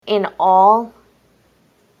in all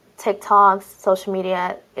TikToks, social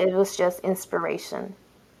media, it was just inspiration.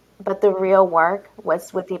 But the real work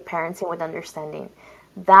was with the parenting with understanding.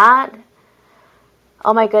 That,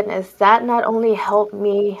 oh my goodness, that not only helped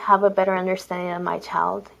me have a better understanding of my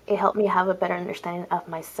child, it helped me have a better understanding of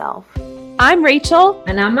myself. I'm Rachel.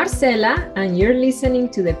 And I'm Marcela, and you're listening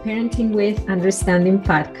to the Parenting with Understanding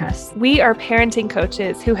podcast. We are parenting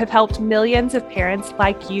coaches who have helped millions of parents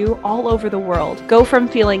like you all over the world go from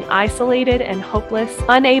feeling isolated and hopeless,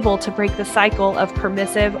 unable to break the cycle of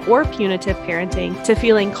permissive or punitive parenting, to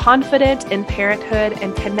feeling confident in parenthood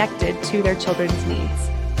and connected to their children's needs.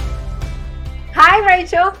 Hi,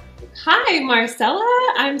 Rachel. Hi,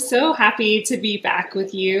 Marcella. I'm so happy to be back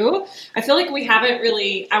with you. I feel like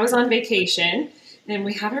I was on vacation and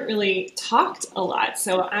we haven't really talked a lot.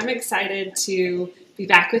 So I'm excited to be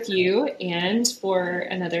back with you and for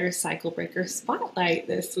another Cycle Breaker Spotlight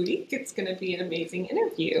this week. It's going to be an amazing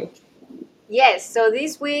interview. Yes, so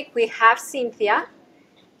this week we have Cynthia.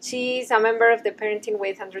 She's a member of the Parenting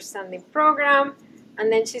with Understanding program,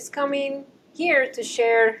 and then she's coming here to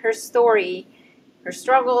share her story, her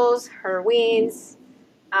struggles, her wins,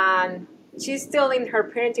 and she's still in her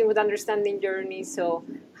Parenting with Understanding journey, so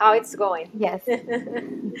how it's going. Yes.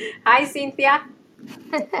 Hi, Cynthia.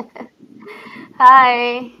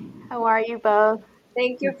 Hi, how are you both?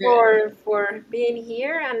 Thank you for being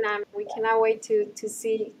here, and we cannot wait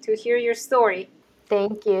to hear your story.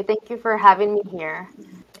 Thank you. Thank you for having me here.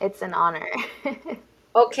 It's an honor.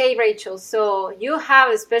 Okay, Rachel, so you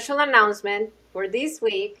have a special announcement for this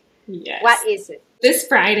week. Yes. What is it? This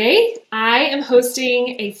Friday, I am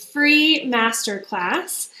hosting a free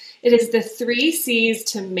masterclass. It is the 3 C's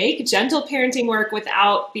to make gentle parenting work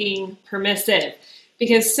without being permissive.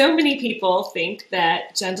 Because so many people think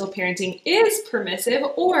that gentle parenting is permissive,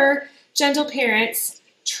 or gentle parents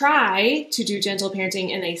try to do gentle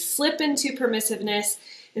parenting and they slip into permissiveness.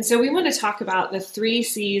 And so we want to talk about the 3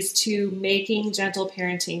 C's to making gentle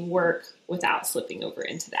parenting work without slipping over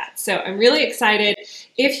into that. So I'm really excited.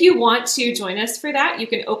 If you want to join us for that, you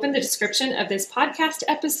can open the description of this podcast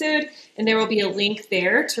episode, and there will be a link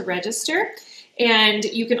there to register. And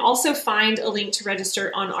you can also find a link to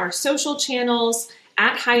register on our social channels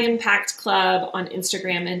at High Impact Club on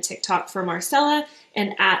Instagram and TikTok for Marcella,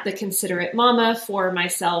 and at The Considerate Mama for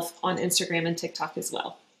myself on Instagram and TikTok as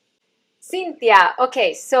well. Cynthia,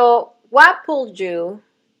 okay, so what pulled you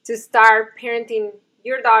to start parenting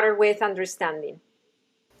your daughter with understanding?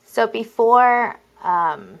 So before,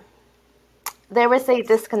 there was a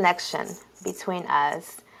disconnection between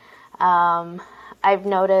us. I've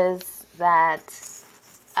noticed that,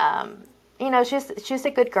 she's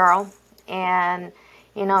a good girl, and,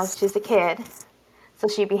 she's a kid, so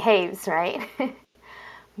she behaves, right?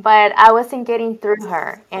 But I wasn't getting through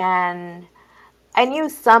her, and I knew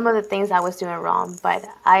some of the things I was doing wrong, but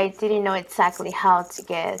I didn't know exactly how to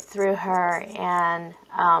get through her, and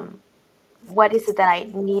what is it that I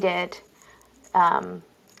needed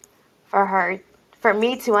for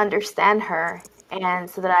me to understand her, and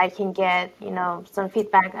so that I can get, some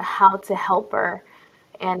feedback on how to help her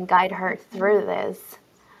and guide her through this.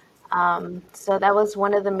 So that was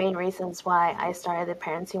one of the main reasons why I started the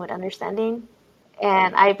Parenting with Understanding.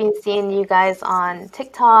 And I've been seeing you guys on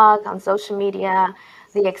TikTok, on social media,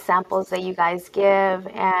 the examples that you guys give,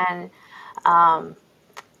 and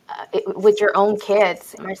with your own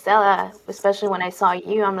kids. Marcella, especially when I saw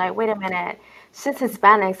you, I'm like, wait a minute, she's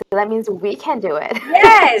Hispanic, so that means we can do it.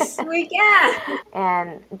 Yes, we can.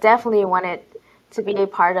 And definitely wanted to be a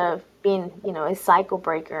part of being, a cycle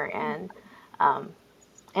breaker, and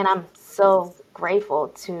I'm so grateful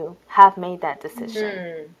to have made that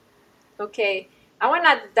decision. Okay, I want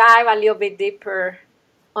to dive a little bit deeper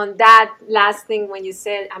on that last thing when you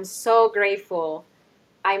said, I'm so grateful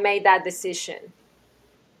I made that decision.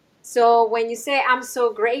 So when you say I'm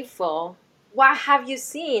so grateful, what have you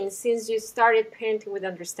seen since you started Parenting with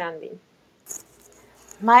Understanding?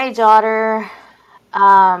 My daughter,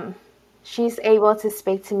 she's able to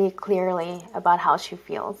speak to me clearly about how she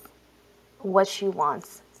feels, what she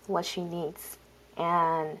wants, what she needs,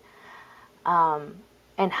 and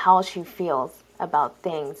how she feels about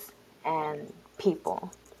things and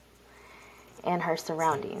people and her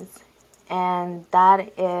surroundings. And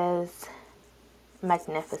that is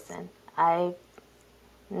magnificent. I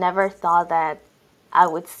never thought that I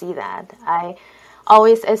would see that. I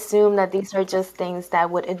always assumed that these are just things that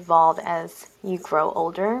would evolve as you grow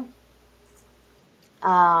older.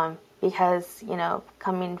 Because,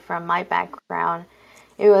 coming from my background,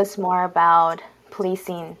 it was more about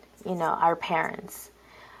pleasing, our parents.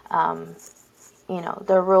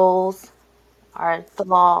 The rules are the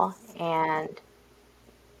law, and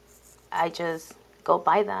I just go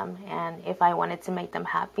by them. And if I wanted to make them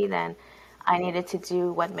happy, then I needed to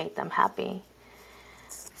do what made them happy.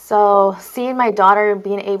 So seeing my daughter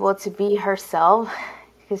being able to be herself,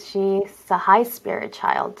 because she's a high spirit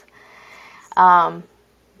child,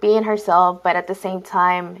 being herself, but at the same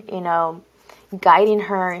time, guiding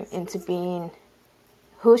her into being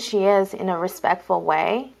who she is in a respectful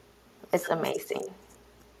way, is amazing.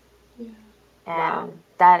 Yeah. Wow. And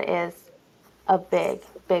that is a big,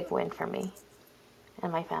 big win for me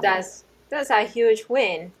and my family. That's a huge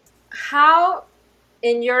win. How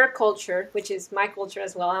in your culture, which is my culture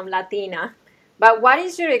as well, I'm Latina, but what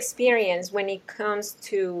is your experience when it comes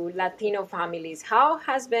to Latino families? How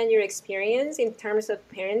has been your experience in terms of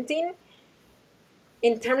parenting,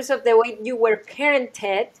 in terms of the way you were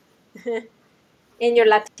parented in your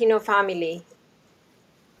Latino family?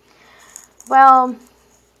 Well,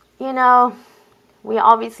 you know, we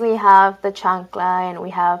obviously have the chancla and we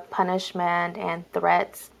have punishment and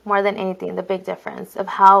threats. More than anything, the big difference of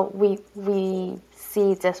how we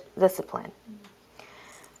see discipline.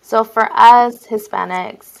 So for us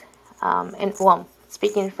Hispanics, and well,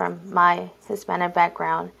 speaking from my Hispanic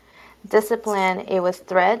background, discipline, it was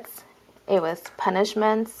threats, it was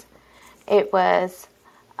punishments, it was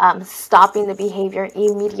stopping the behavior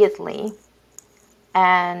immediately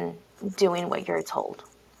and doing what you're told.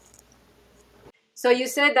 So you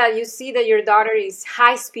said that you see that your daughter is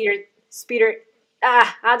spirit.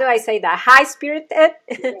 How do I say that? High spirited.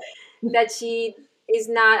 That she is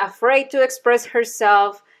not afraid to express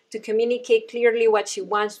herself, to communicate clearly what she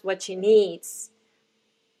wants, what she needs.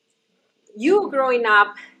 You growing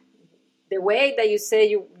up the way that you say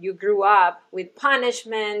you grew up with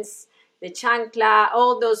punishments, the chancla,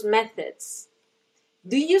 all those methods.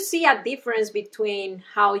 Do you see a difference between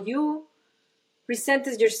how you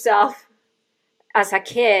presented yourself as a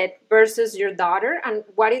kid versus your daughter, and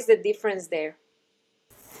what is the difference there?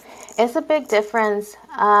 It's a big difference.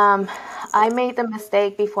 I made the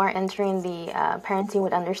mistake before entering the Parenting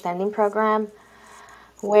with Understanding program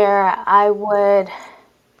where I would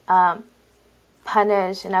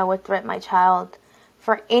punish and I would threaten my child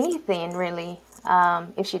for anything really.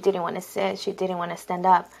 If she didn't want to sit, she didn't want to stand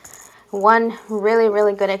up. One really,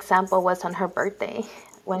 really good example was on her birthday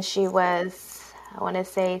when she was, I want to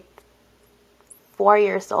say, 4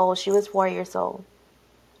 years old. She was 4 years old.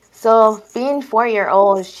 So, being 4 year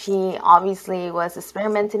old, she obviously was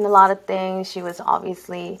experimenting a lot of things. She was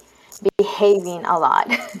obviously behaving a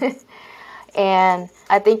lot. And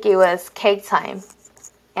I think it was cake time.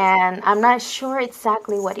 And I'm not sure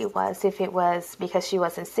exactly what it was. If it was because she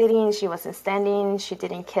wasn't sitting, she wasn't standing, she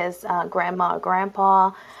didn't kiss grandma or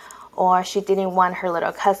grandpa, or she didn't want her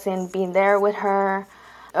little cousin being there with her,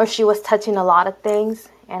 or she was touching a lot of things.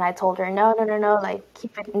 And I told her, no, no, no, no, like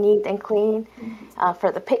keep it neat and clean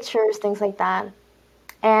for the pictures, things like that.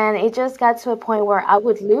 And it just got to a point where I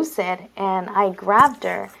would lose it, and I grabbed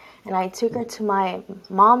her and I took her to my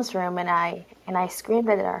mom's room, and I screamed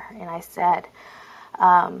at her and I said,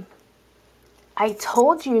 I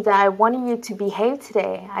told you that I wanted you to behave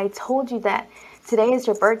today. I told you that today is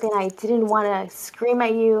your birthday and I didn't want to scream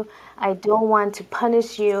at you. I don't want to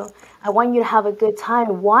punish you. I want you to have a good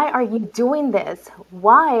time. Why are you doing this?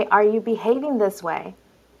 Why are you behaving this way?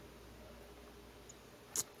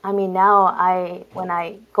 I mean, now when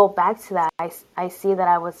I go back to that, I see that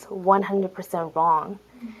I was 100% wrong.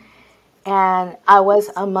 And I was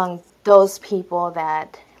among those people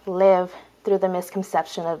that live through the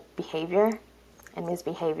misconception of behavior and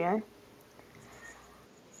misbehavior.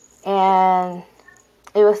 And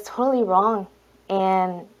it was totally wrong.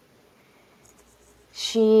 And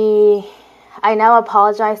I now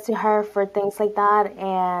apologize to her for things like that.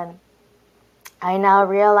 And I now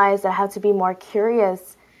realize that I have to be more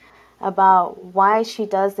curious about why she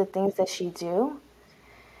does the things that she do.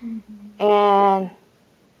 And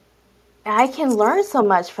I can learn so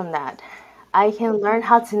much from that. I can learn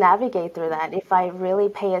how to navigate through that if I really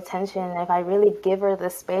pay attention, if I really give her the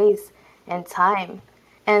space and time.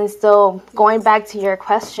 And so going back to your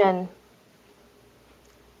question,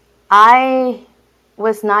 I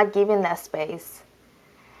was not given that space.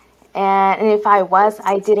 And if I was,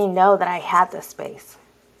 I didn't know that I had the space.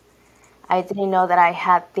 I didn't know that I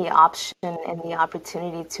had the option and the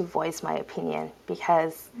opportunity to voice my opinion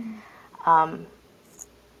because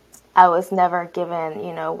I was never given,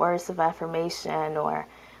 words of affirmation or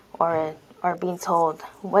being told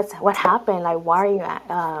what happened, like why are you,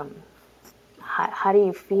 how do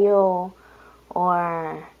you feel,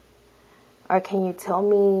 or can you tell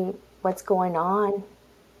me what's going on?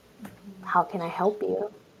 How can I help you?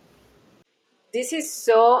 This is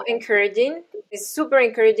so encouraging. It's super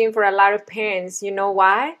encouraging for a lot of parents. You know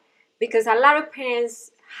why? because a lot of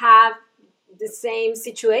parents have the same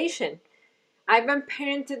situation. I've been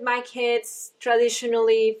parented my kids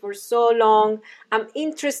traditionally for so long. I'm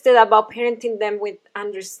interested about parenting them with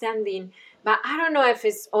understanding, but I don't know if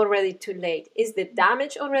it's already too late. Is the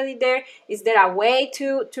damage already there? Is there a way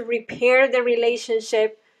to repair the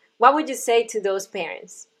relationship? What would you say to those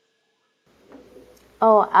parents?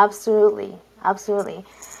 Oh, absolutely. Absolutely.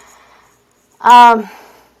 Um,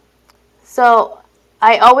 so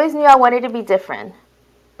I always knew I wanted to be different,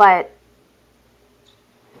 but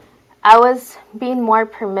I was being more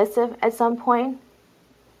permissive at some point,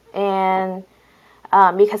 and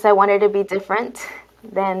because I wanted to be different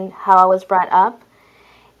than how I was brought up,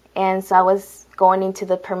 and so I was going into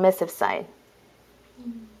the permissive side.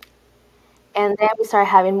 And then we started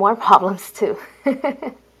having more problems too.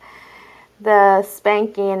 The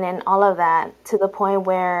spanking and all of that, to the point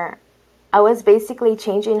where I was basically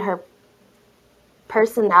changing her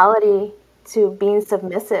personality to being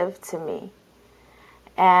submissive to me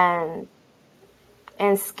and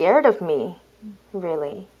scared of me,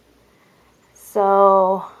 really.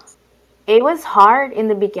 So it was hard in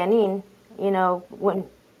the beginning, when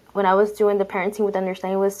I was doing the parenting with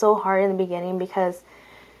understanding. It was so hard in the beginning because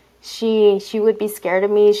she would be scared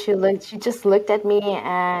of me. She just looked at me,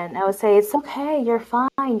 and I would say, "It's okay, you're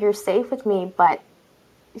fine, you're safe with me." But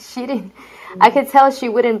she didn't. I could tell she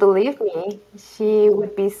wouldn't believe me. She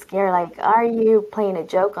would be scared, like, "Are you playing a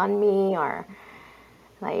joke on me?" Or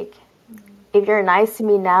like, "If you're nice to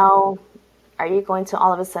me now, are you going to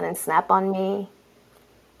all of a sudden snap on me?"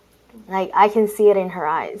 Like, I can see it in her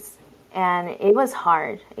eyes. And it was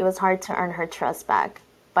hard. It was hard to earn her trust back,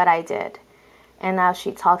 but I did. And now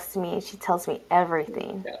she talks to me. She tells me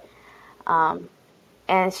everything.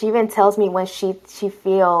 And she even tells me when she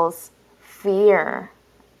feels fear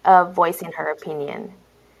of voicing her opinion.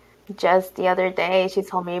 Just the other day, she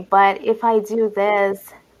told me, "But if I do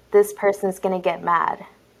this, this person's going to get mad."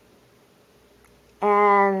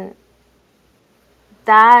 And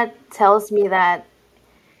that tells me that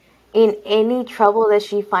in any trouble that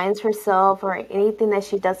she finds herself or anything that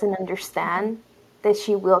she doesn't understand, that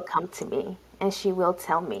she will come to me and she will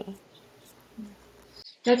tell me.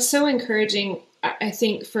 That's so encouraging, I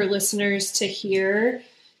think, for listeners to hear.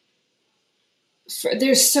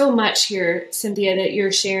 There's so much here, Cynthia, that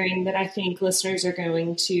you're sharing that I think listeners are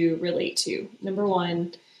going to relate to. Number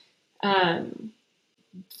one, um,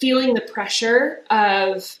 feeling the pressure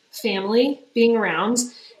of family being around,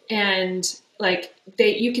 and like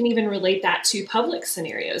you can even relate that to public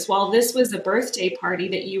scenarios. While this was a birthday party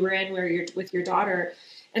that you were in where you're with your daughter,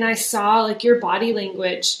 and I saw like your body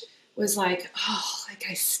language was like, oh, like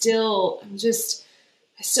I still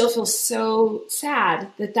feel so sad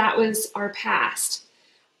that that was our past.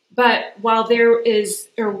 But while there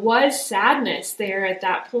was sadness there at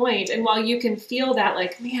that point, and while you can feel that,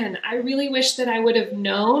 like, man, I really wish that I would have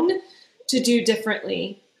known to do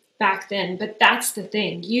differently back then. But that's the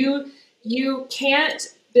thing. You can't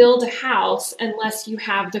build a house unless you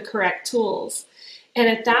have the correct tools. And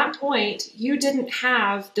at that point, you didn't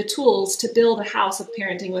have the tools to build a house of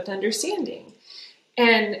parenting with understanding.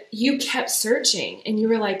 And you kept searching, and you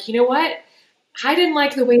were like, you know what? I didn't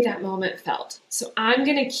like the way that moment felt. So I'm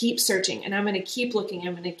going to keep searching, and I'm going to keep looking.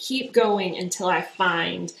 I'm going to keep going until I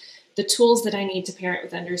find the tools that I need to parent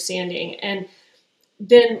with understanding. And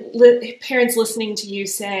then parents listening to you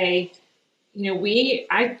say,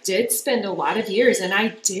 I did spend a lot of years, and I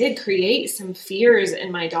did create some fears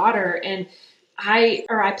in my daughter, and I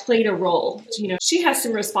played a role. She has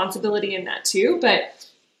some responsibility in that too, but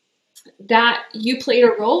that you played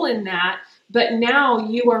a role in that. But now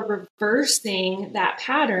you are reversing that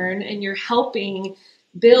pattern, and you're helping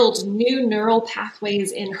build new neural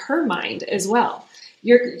pathways in her mind as well.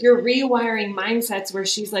 You're rewiring mindsets where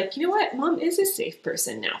she's like, you know what, mom is a safe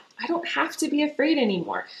person now. I don't have to be afraid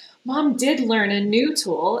anymore. Mom did learn a new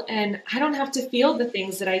tool, and I don't have to feel the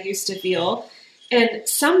things that I used to feel. And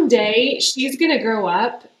someday she's going to grow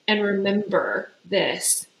up and remember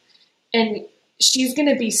this. And she's going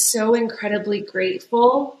to be so incredibly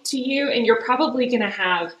grateful to you. And you're probably going to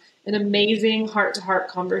have an amazing heart-to-heart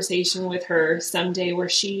conversation with her someday where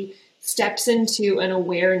she steps into an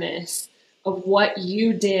awareness of what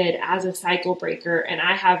you did as a cycle breaker. And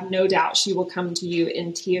I have no doubt she will come to you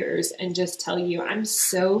in tears and just tell you, I'm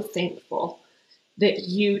so thankful that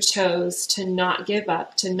you chose to not give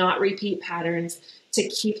up, to not repeat patterns, to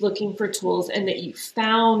keep looking for tools, and that you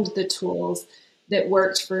found the tools that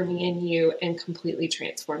worked for me and you and completely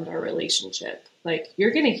transformed our relationship. Like,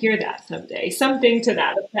 you're going to hear that someday, something to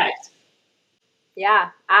that effect. Yeah,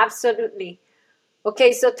 absolutely.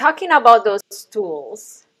 Okay, so talking about those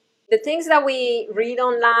tools, the things that we read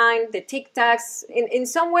online, the TikToks, in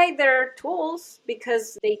some way they're tools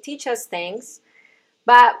because they teach us things.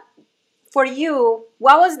 But for you,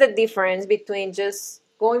 what was the difference between just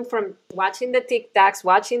going from watching the TikToks,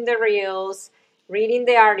 watching the reels, reading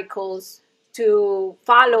the articles, to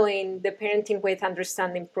following the Parenting with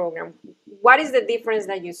Understanding program? What is the difference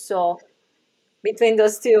that you saw between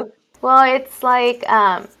those two? Well, it's like,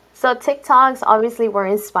 so TikToks obviously were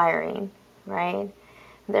inspiring, right?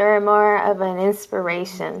 They're more of an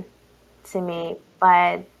inspiration to me,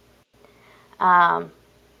 but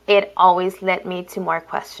it always led me to more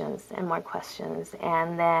questions and more questions.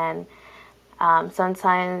 And then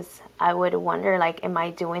sometimes I would wonder, like, am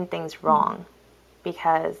I doing things wrong?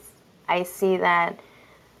 Because I see that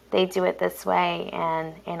they do it this way,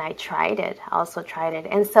 and I tried it. I also tried it.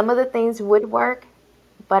 And some of the things would work,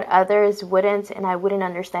 but others wouldn't, and I wouldn't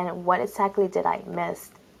understand what exactly did I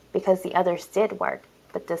miss because the others did work,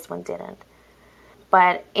 but this one didn't.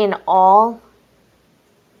 But in all,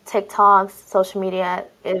 TikToks, social media,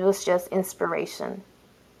 it was just inspiration.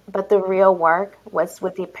 But the real work was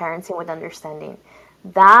with the parenting with understanding.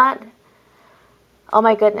 That, oh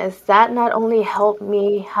my goodness, that not only helped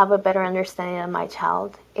me have a better understanding of my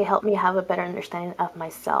child, it helped me have a better understanding of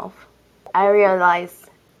myself. I realized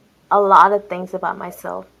a lot of things about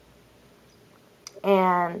myself.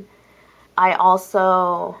 And I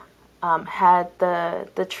also had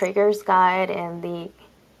the triggers guide and the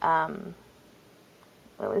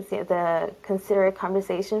what was it, the considerate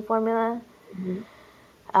conversation formula,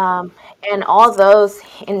 and all those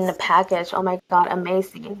in the package. Oh my God,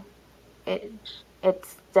 amazing! It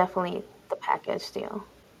it's definitely the package deal.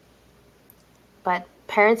 But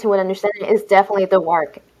parenting with understanding is definitely the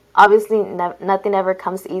work. Obviously, nothing ever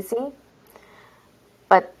comes easy,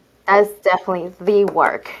 but that's definitely the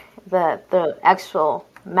work, the actual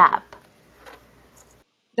map.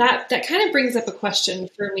 That kind of brings up a question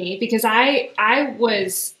for me because I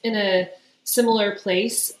was in a similar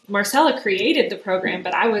place. Marcella created the program,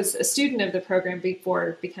 but I was a student of the program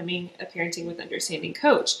before becoming a Parenting with Understanding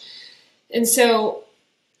coach. And so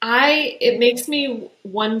it makes me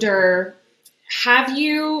wonder, have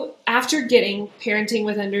you, after getting Parenting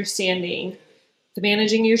with Understanding, the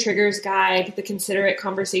Managing Your Triggers guide, the Considerate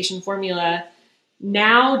Conversation formula,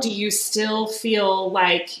 now do you still feel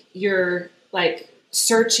like you're like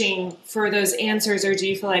searching for those answers, or do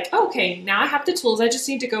you feel like, okay, now I have the tools, I just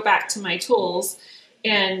need to go back to my tools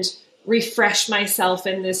and refresh myself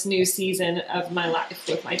in this new season of my life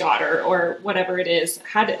with my daughter or whatever it is?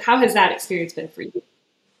 How has that experience been for you?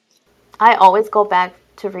 I always go back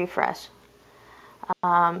to refresh,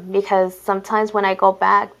 because sometimes when I go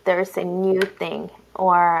back, there's a new thing,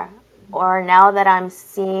 or now that I'm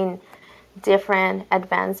seeing different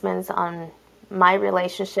advancements on my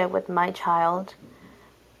relationship with my child,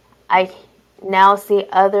 I now see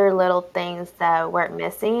other little things that were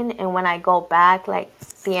missing, and when I go back, like,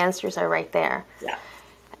 the answers are right there. Yeah.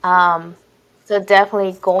 So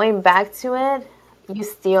definitely going back to it, you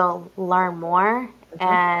still learn more,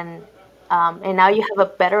 and now you have a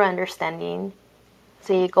better understanding.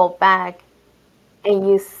 So you go back and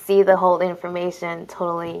you see the whole information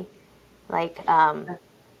totally, like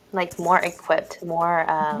like more equipped, more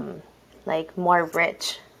like more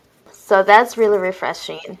rich. So that's really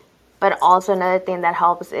refreshing. But also another thing that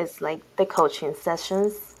helps is like the coaching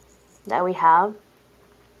sessions that we have.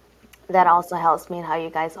 That also helps me in how you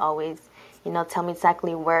guys always, tell me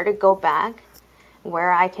exactly where to go back,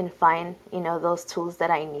 where I can find, those tools that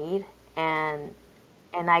I need, and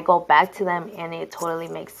I go back to them and it totally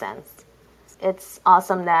makes sense. It's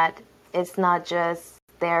awesome that it's not just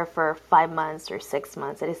there for 5 months or 6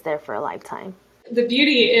 months, it is there for a lifetime. The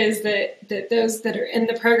beauty is that those that are in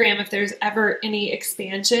the program, if there's ever any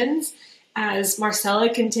expansions, as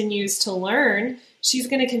Marcella continues to learn, she's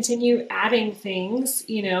going to continue adding things,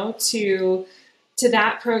 to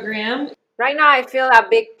that program. Right now, I feel a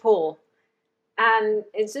big pull, and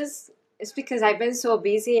it's because I've been so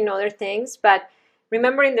busy in other things. But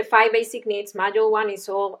remembering the 5 basic needs, module 1 is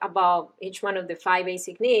all about each one of the 5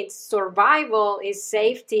 basic needs. Survival is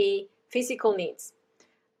safety, physical needs.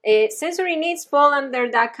 Sensory needs fall under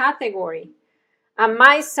that category. And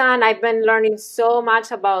my son, I've been learning so much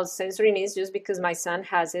about sensory needs just because my son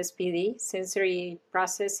has SPD, sensory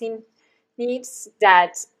processing needs,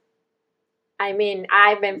 that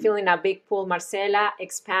I've been feeling a big pull. Marcela,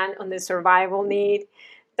 expand on the survival need,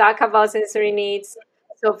 talk about sensory needs.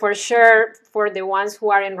 So for sure, for the ones who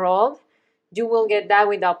are enrolled, you will get that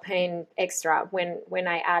without paying extra when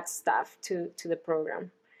I add stuff to the program.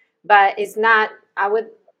 But it's not, I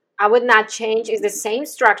would not change. It's the same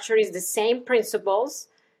structure, it's the same principles,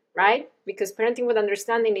 right? Because parenting with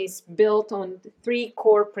understanding is built on the three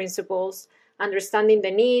core principles: understanding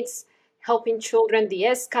the needs, helping children de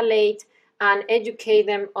escalate, and educate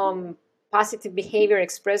them on positive behavior,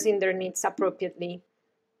 expressing their needs appropriately.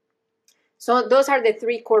 So, those are the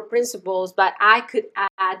three core principles, but I could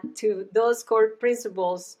add to those core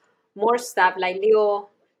principles more stuff like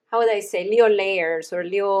how would I say, Leo layers or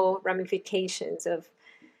Leo ramifications of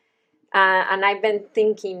and I've been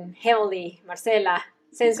thinking heavily, Marcela,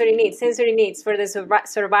 sensory needs for the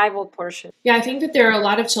survival portion. Yeah, I think that there are a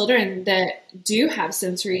lot of children that do have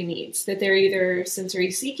sensory needs, that they're either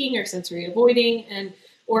sensory seeking or sensory avoiding, and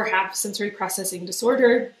or have sensory processing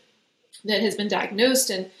disorder that has been diagnosed.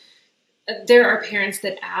 And there are parents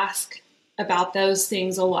that ask about those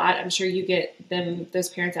things a lot. I'm sure you get those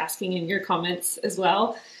parents asking in your comments as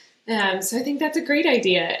well. So I think that's a great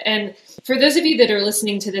idea. And for those of you that are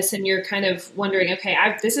listening to this and you're kind of wondering, okay,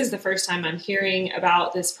 this is the first time I'm hearing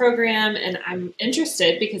about this program and I'm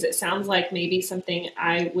interested because it sounds like maybe something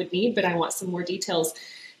I would need, but I want some more details.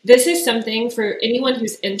 This is something for anyone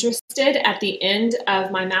who's interested. At the end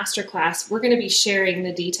of my masterclass, we're going to be sharing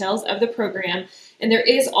the details of the program. And there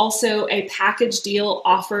is also a package deal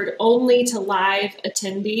offered only to live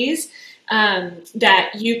attendees.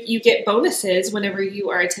 That you get bonuses whenever you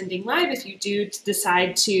are attending live if you do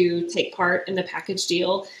decide to take part in the package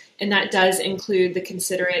deal. And that does include the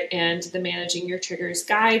Considerate and the Managing Your Triggers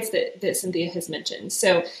guides that Cynthia has mentioned.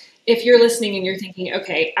 So if you're listening and you're thinking,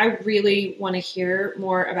 okay, I really want to hear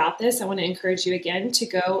more about this, I want to encourage you again to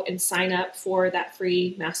go and sign up for that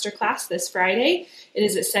free masterclass this Friday. It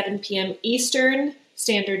is at 7 p.m. Eastern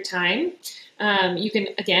Standard Time. You can,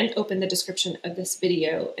 again, open the description of this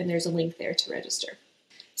video, and there's a link there to register.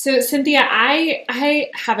 So, Cynthia, I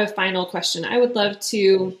have a final question. I would love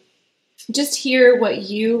to just hear what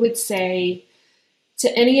you would say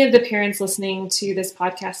to any of the parents listening to this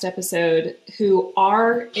podcast episode who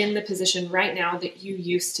are in the position right now that you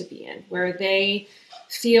used to be in, where they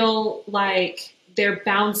feel like they're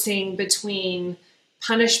bouncing between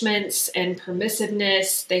punishments and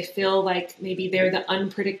permissiveness. They feel like maybe they're the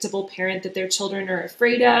unpredictable parent that their children are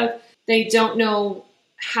afraid of. They don't know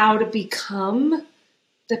how to become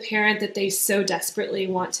the parent that they so desperately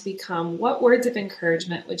want to become. What words of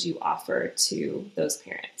encouragement would you offer to those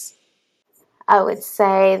parents? I would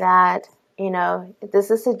say that, this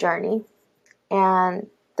is a journey, and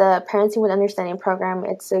the Parenting with Understanding program,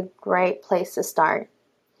 it's a great place to start.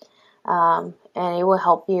 And it will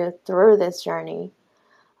help you through this journey.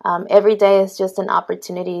 Every day is just an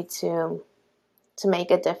opportunity to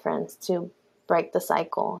make a difference, to break the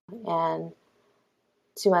cycle, and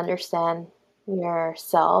to understand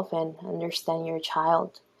yourself and understand your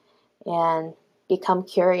child and become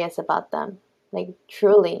curious about them. Like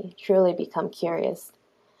truly become curious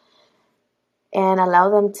and allow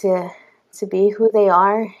them to be who they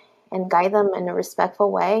are and guide them in a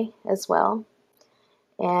respectful way as well.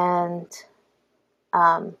 And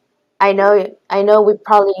I know we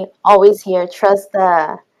probably always hear trust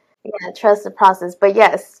the process, but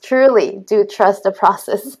yes, truly do trust the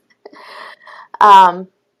process.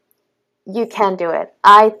 You can do it.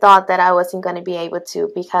 I thought that I wasn't going to be able to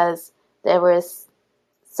because there was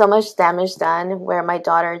so much damage done where my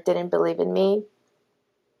daughter didn't believe in me.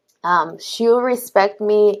 She will respect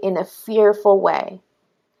me in a fearful way,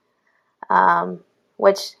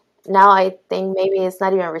 which now I think maybe it's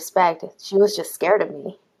not even respect. She was just scared of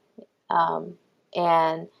me.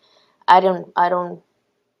 And I don't,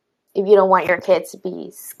 if you don't want your kids to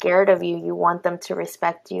be scared of you, you want them to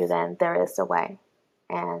respect you, then there is a way.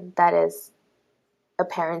 And that is a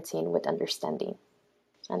parenting with understanding.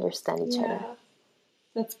 Understand each other.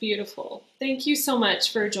 That's beautiful. Thank you so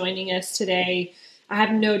much for joining us today. I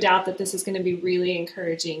have no doubt that this is going to be really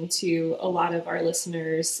encouraging to a lot of our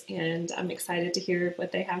listeners, and I'm excited to hear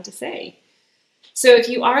what they have to say. So if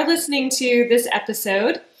you are listening to this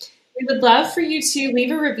episode, we would love for you to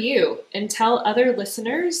leave a review and tell other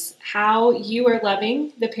listeners how you are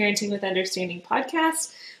loving the Parenting with Understanding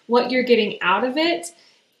podcast, what you're getting out of it.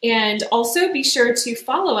 And also be sure to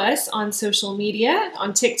follow us on social media,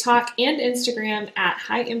 on TikTok and Instagram at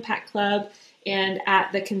High Impact Club and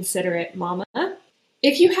at The Considerate Mama.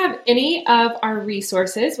 If you have any of our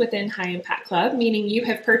resources within High Impact Club, meaning you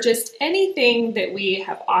have purchased anything that we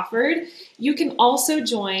have offered, you can also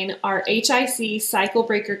join our HIC Cycle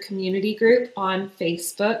Breaker community group on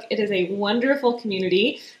Facebook. It is a wonderful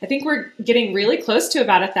community. I think we're getting really close to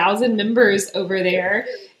about 1,000 members over there.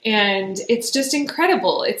 And it's just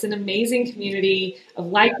incredible. It's an amazing community of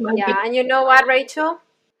like-minded. Yeah, and you know what, Rachel?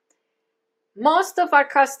 Most of our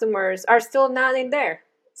customers are still not in there.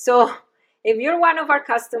 So if you're one of our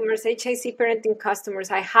customers, HIC parenting customers,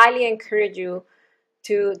 I highly encourage you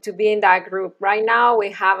to be in that group. Right now,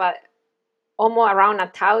 we have almost around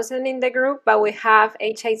 1,000 in the group, but we have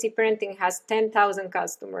HIC parenting has 10,000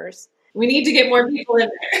 customers. We need to get more people in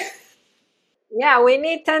there. Yeah, we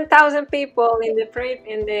need 10,000 people in the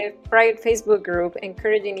private Facebook group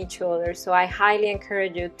encouraging each other. So I highly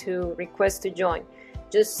encourage you to request to join.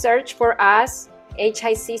 Just search for us,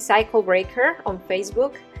 HIC Cycle Breaker on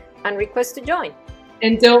Facebook, and request to join.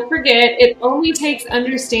 And don't forget, it only takes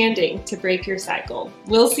understanding to break your cycle.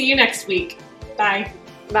 We'll see you next week. Bye.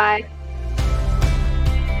 Bye.